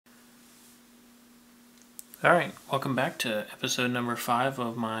Alright, welcome back to episode number 5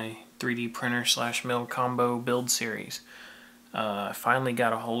 of my 3D printer / mill combo build series. I finally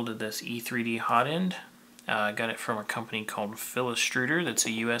got a hold of this E3D Hotend. I got it from a company called Philistruder that's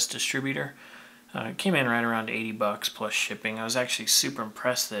a US distributor. It came in right around 80 bucks plus shipping. I was actually super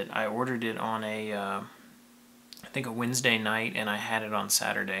impressed that I ordered it on I think a Wednesday night, and I had it on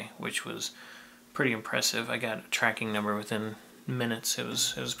Saturday, which was pretty impressive. I got a tracking number within minutes. It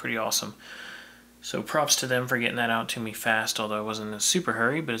was pretty awesome. So props to them for getting that out to me fast, although I wasn't in a super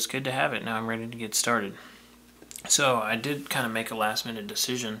hurry, but it's good to have it. Now I'm ready to get started. So I did kind of make a last minute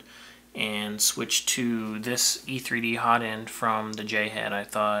decision and switch to this E3D Hotend from the J-Head. I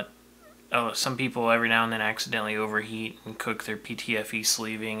thought, oh, some people every now and then accidentally overheat and cook their PTFE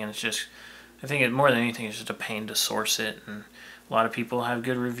sleeving, and it's just, I think more than anything, it's just a pain to source it, and a lot of people have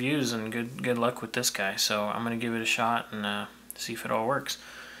good reviews and good luck with this guy, so I'm going to give it a shot and see if it all works.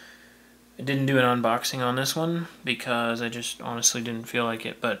 I didn't do an unboxing on this one because I just honestly didn't feel like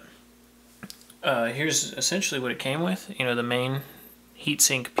it, but here's essentially what it came with. You know, the main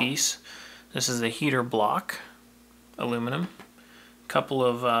heatsink piece. This is the heater block, aluminum. A couple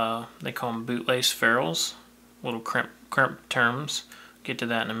of, they call them bootlace ferrules, little crimp terms. Get to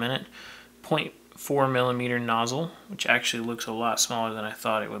that in a minute. 0.4 millimeter nozzle, which actually looks a lot smaller than I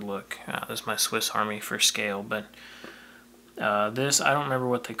thought it would look. This is my Swiss Army for scale, but this, I don't remember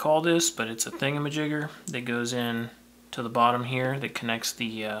what they call this, but it's a thingamajigger that goes in to the bottom here that connects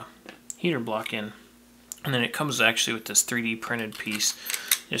the heater block in. And then it comes actually with this 3D printed piece.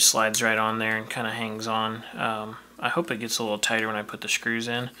 It just slides right on there and kind of hangs on. I hope it gets a little tighter when I put the screws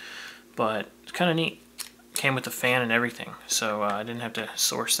in, but it's kind of neat. Came with the fan and everything, so I didn't have to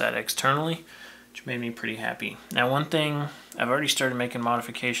source that externally, which made me pretty happy. Now, one thing, I've already started making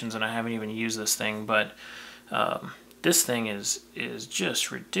modifications and I haven't even used this thing, but this thing is just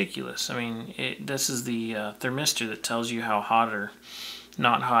ridiculous. I mean, this is the thermistor that tells you how hot or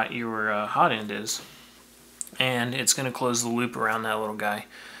not hot your Hotend is, and it's going to close the loop around that little guy.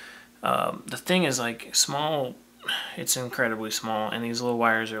 The thing is like small, it's incredibly small, and these little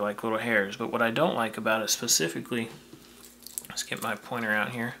wires are like little hairs, but what I don't like about it specifically, let's get my pointer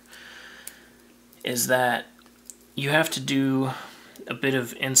out here, is that you have to do a bit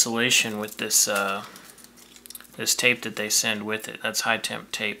of insulation with this this tape that they send with it. That's high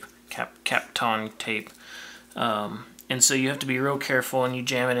temp tape, Kapton tape, and so you have to be real careful and you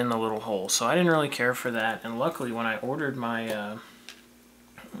jam it in the little hole. So I didn't really care for that, and luckily when I ordered my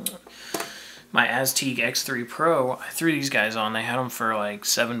my Aztec X3 Pro, I threw these guys on. They had them for like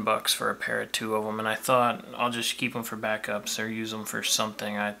 $7 for a pair of 2 of them, and I thought I'll just keep them for backups or use them for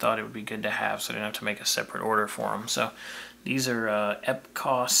something. I thought it would be good to have, so I didn't have to make a separate order for them. So these are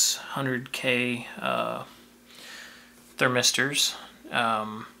EPCOS 100K thermistors,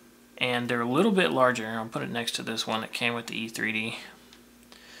 and they're a little bit larger. I'll put it next to this one that came with the E3D.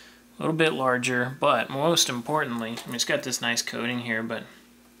 A little bit larger, but most importantly, I mean, it's got this nice coating here, but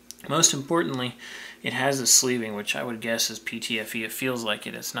most importantly, it has a sleeving, which I would guess is PTFE. It feels like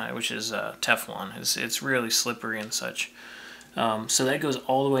it. It's not, which is Teflon. It's really slippery and such. So that goes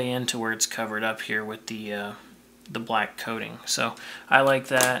all the way into where it's covered up here with the black coating. So I like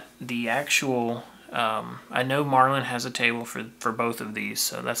that. The actual I know Marlin has a table for both of these,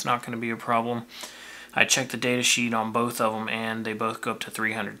 so that's not going to be a problem. I checked the data sheet on both of them, and they both go up to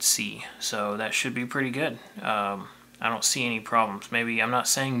 300C, so that should be pretty good. I don't see any problems. Maybe, I'm not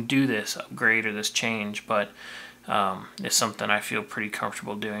saying do this upgrade or this change, but it's something I feel pretty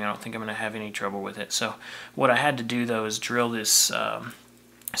comfortable doing. I don't think I'm going to have any trouble with it. So what I had to do, though, is drill this.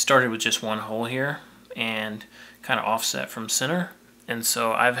 Started with just one hole here and kind of offset from center. And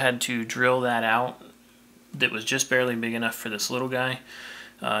so I've had to drill that out that was just barely big enough for this little guy.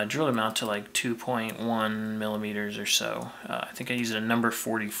 Drilled him out to like 2.1 millimeters or so. I think I used a number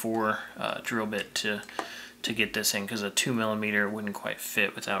 44 drill bit to get this in, because a 2 millimeter wouldn't quite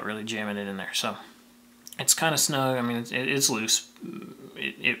fit without really jamming it in there. So it's kind of snug. I mean, it's loose.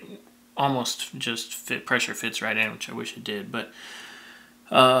 It almost just pressure fits right in, which I wish it did. But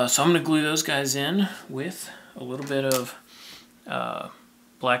so I'm going to glue those guys in with a little bit of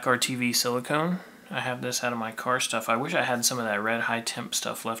black RTV silicone. I have this out of my car stuff. I wish I had some of that red high temp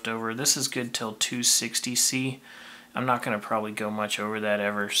stuff left over. This is good till 260C. I'm not going to probably go much over that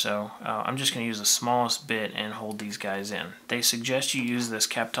ever, so I'm just going to use the smallest bit and hold these guys in. They suggest you use this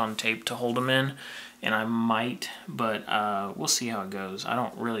Kapton tape to hold them in, and I might, but we'll see how it goes. I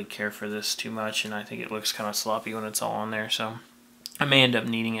don't really care for this too much, and I think it looks kind of sloppy when it's all on there, so I may end up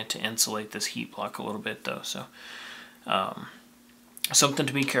needing it to insulate this heat block a little bit, though. So something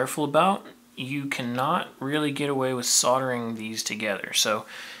to be careful about. You cannot really get away with soldering these together. So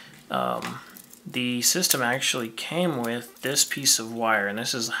The system actually came with this piece of wire, and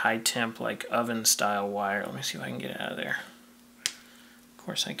this is high temp, like oven style wire. Let me see if I can get it out of there. Of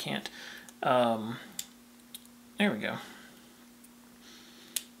course I can't. There we go.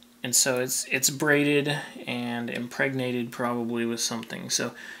 And so it's braided and impregnated probably with something.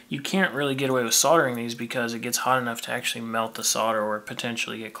 So you can't really get away with soldering these because it gets hot enough to actually melt the solder or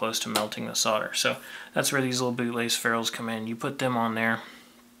potentially get close to melting the solder. So that's where these little bootlace ferrules come in. You put them on there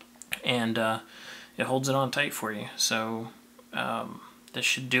and it holds it on tight for you. So this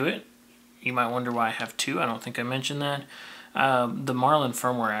should do it. You might wonder why I have two. I don't think I mentioned that. The Marlin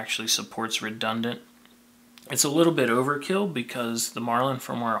firmware actually supports redundant. It's a little bit overkill because the Marlin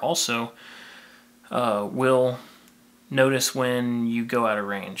firmware also will notice when you go out of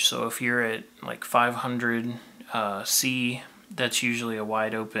range. So if you're at like 500 C, that's usually a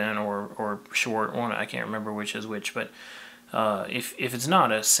wide open or short one. I can't remember which is which, but if it's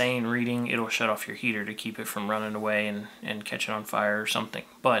not a sane reading, it'll shut off your heater to keep it from running away and catching on fire or something.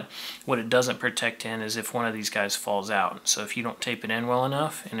 But what it doesn't protect in is if one of these guys falls out. So if you don't tape it in well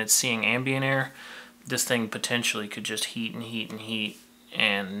enough and it's seeing ambient air, this thing potentially could just heat and heat and heat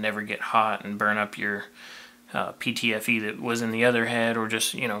and never get hot and burn up your PTFE that was in the other head, or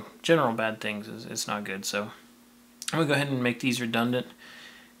just, you know, general bad things. It's not good. So I'm going to go ahead and make these redundant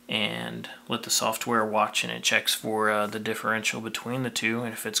and let the software watch, and it checks for the differential between the two.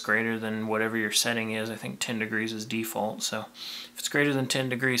 And if it's greater than whatever your setting is, I think 10 degrees is default. So if it's greater than 10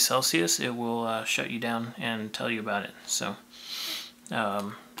 degrees Celsius, it will shut you down and tell you about it. So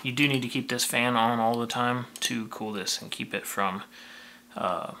you do need to keep this fan on all the time to cool this and keep it from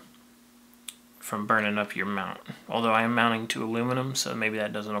burning up your mount. Although I am mounting to aluminum, so maybe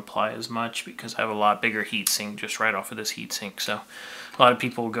that doesn't apply as much because I have a lot bigger heat sink just right off of this heat sink. So a lot of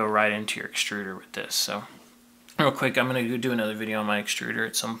people go right into your extruder with this. So real quick, I'm going to do another video on my extruder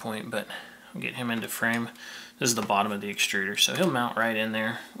at some point, but I'll get him into frame. This is the bottom of the extruder, so he'll mount right in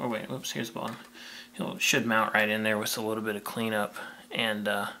there. Oh wait, whoops, here's the bottom. Should mount right in there with a little bit of cleanup. And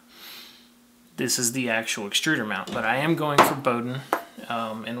this is the actual extruder mount, but I am going for Bowden,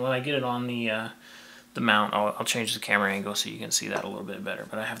 and when I get it on the mount, I'll change the camera angle so you can see that a little bit better,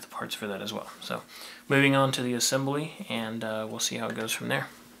 but I have the parts for that as well. So moving on to the assembly, and we'll see how it goes from there.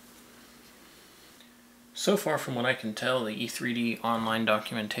 So far from what I can tell, the E3D online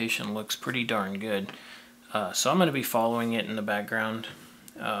documentation looks pretty darn good, so I'm going to be following it in the background.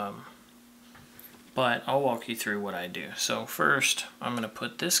 But I'll walk you through what I do. So first, I'm going to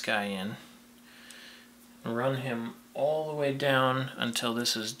put this guy in and run him all the way down until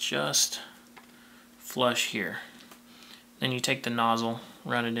this is just flush here. Then you take the nozzle,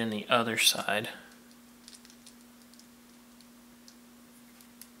 run it in the other side.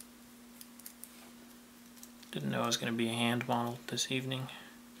 Didn't know I was going to be a hand model this evening.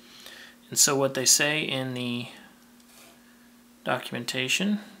 And so what they say in the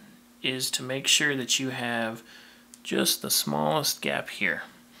documentation is to make sure that you have just the smallest gap here.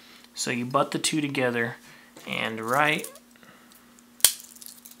 So you butt the two together, and right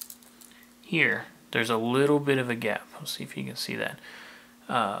here there's a little bit of a gap. Let's see if you can see that.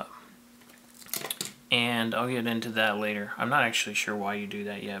 And I'll get into that later. I'm not actually sure why you do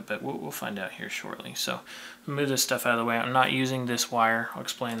that yet, but we'll find out here shortly. So move this stuff out of the way. I'm not using this wire. I'll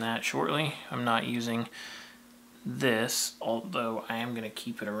explain that shortly. I'm not using this, although I am going to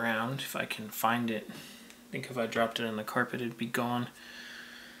keep it around if I can find it. I think if I dropped it in the carpet it'd be gone.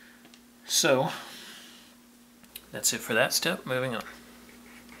 So that's it for that step. Moving on.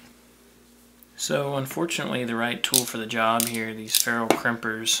 So unfortunately the right tool for the job here, these ferrule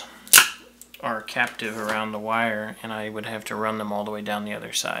crimpers, are captive around the wire, and I would have to run them all the way down the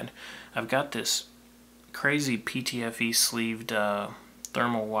other side. I've got this crazy PTFE sleeved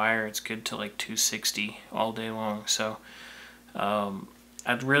thermal wire. It's good to like 260 all day long, so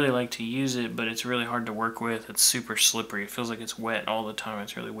I'd really like to use it, but it's really hard to work with. It's super slippery. It feels like it's wet all the time.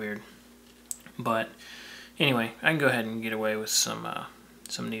 It's really weird. But anyway, I can go ahead and get away with some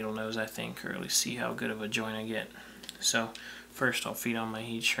needle nose, I think, or at least see how good of a joint I get. So first I'll feed on my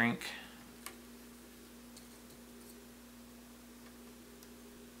heat shrink.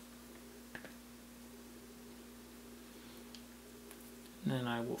 Then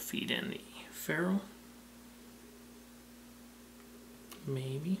I will feed in the ferrule.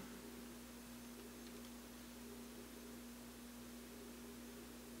 Maybe.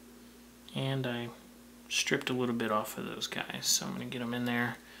 And I stripped a little bit off of those guys, so I'm going to get them in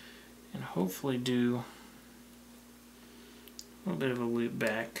there and hopefully do a little bit of a loop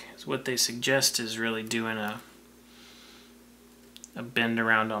back. So what they suggest is really doing a bend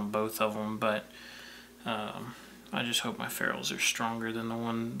around on both of them, but I just hope my ferrules are stronger than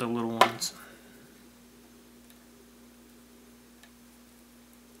the little ones.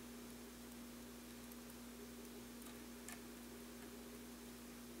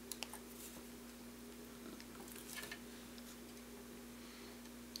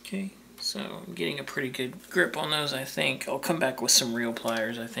 Okay, so I'm getting a pretty good grip on those, I think. I'll come back with some real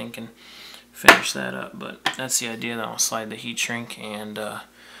pliers, I think, and finish that up, but that's the idea. Then I'll slide the heat shrink and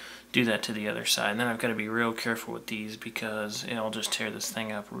do that to the other side. And then I've got to be real careful with these because it'll just tear this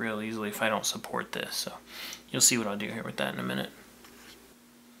thing up real easily if I don't support this. So you'll see what I'll do here with that in a minute.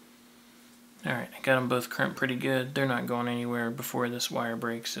 Alright, I got them both crimped pretty good. They're not going anywhere before this wire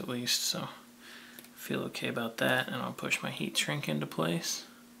breaks at least, so I feel okay about that. And I'll push my heat shrink into place.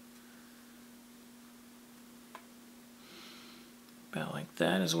 About like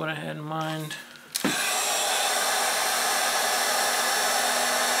that is what I had in mind.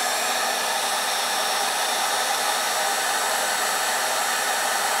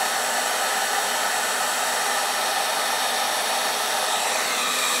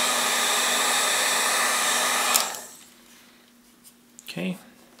 Okay,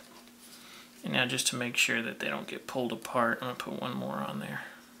 and now just to make sure that they don't get pulled apart, I'm going to put one more on there.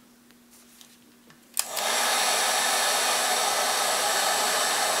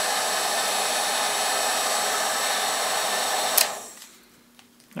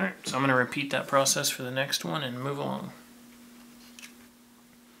 Alright, so I'm going to repeat that process for the next one and move along.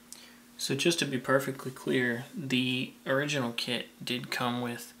 So just to be perfectly clear, the original kit did come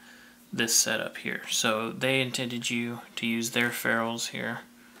with this setup here. So they intended you to use their ferrules here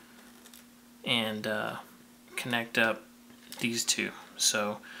and connect up these two.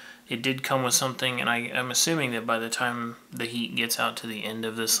 So it did come with something, and I'm assuming that by the time the heat gets out to the end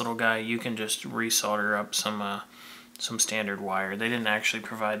of this little guy, you can just resolder up some standard wire. They didn't actually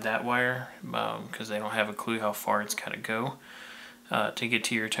provide that wire because they don't have a clue how far it's got to go to get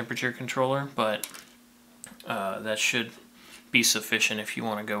to your temperature controller, but that should be sufficient if you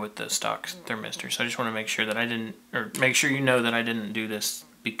want to go with the stock thermistor. So I just want to make sure that I didn't, or make sure you know that I didn't do this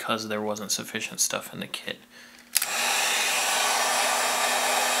because there wasn't sufficient stuff in the kit.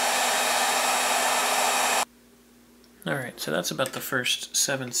 Alright, so that's about the first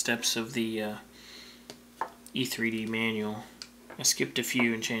 7 steps of the E3D manual. I skipped a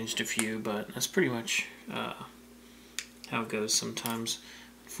few and changed a few, but that's pretty much how it goes sometimes.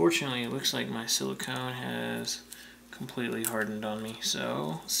 Unfortunately, it looks like my silicone has completely hardened on me,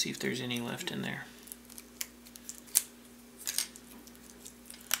 so let's see if there's any left in there.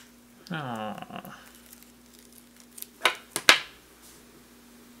 Aww.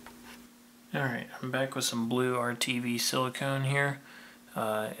 Alright, I'm back with some blue RTV silicone here.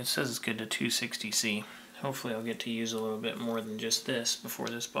 It says it's good to 260C. Hopefully I'll get to use a little bit more than just this before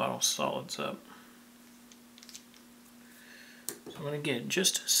this bottle solids up. So I'm going to get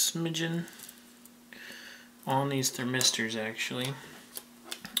just a smidgen on these thermistors actually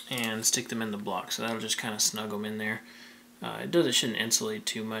and stick them in the block, so that'll just kind of snug them in there. It shouldn't insulate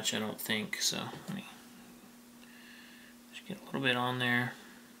too much, I don't think, so let me just get a little bit on there.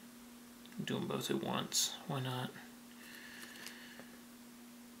 Do them both at once, why not?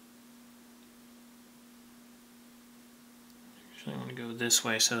 Actually I want to go this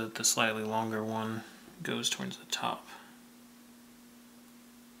way so that the slightly longer one goes towards the top.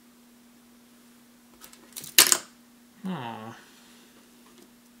 Aww.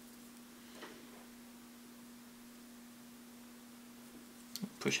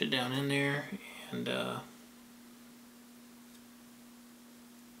 Push it down in there and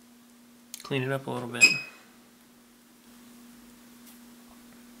clean it up a little bit.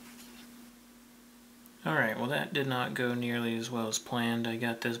 Alright, well that did not go nearly as well as planned. I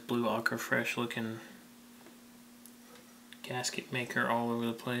got this blue Aqua Fresh looking gasket maker all over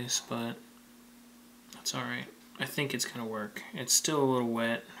the place, but that's alright. I think it's going to work. It's still a little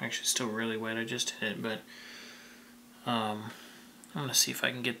wet, actually still really wet, I just hit it, but I'm going to see if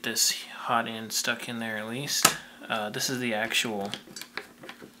I can get this hot end stuck in there at least. This is the actual,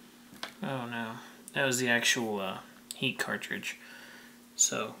 oh no, that was the actual heat cartridge.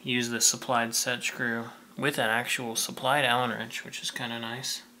 So use the supplied set screw with an actual supplied Allen wrench, which is kind of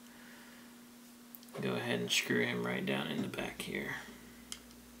nice. Go ahead and screw him right down in the back here.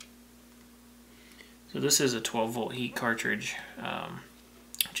 So this is a 12 volt heat cartridge,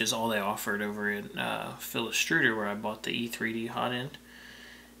 which is all they offered over at Phyllis Struder where I bought the E3D Hotend.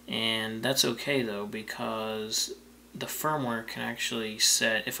 And that's okay though, because the firmware can actually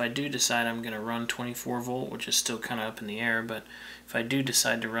set, if I do decide I'm going to run 24 volt, which is still kind of up in the air, but if I do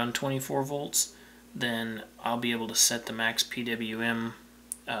decide to run 24 volts, then I'll be able to set the max PWM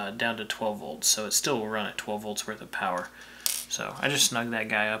down to 12 volts, so it still will run at 12 volts worth of power. So I just snug that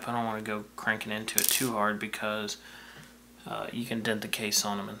guy up. I don't want to go cranking into it too hard because you can dent the case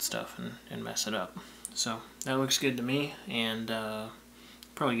on them and stuff and mess it up. So that looks good to me, and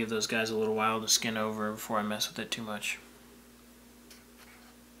probably give those guys a little while to skin over before I mess with it too much.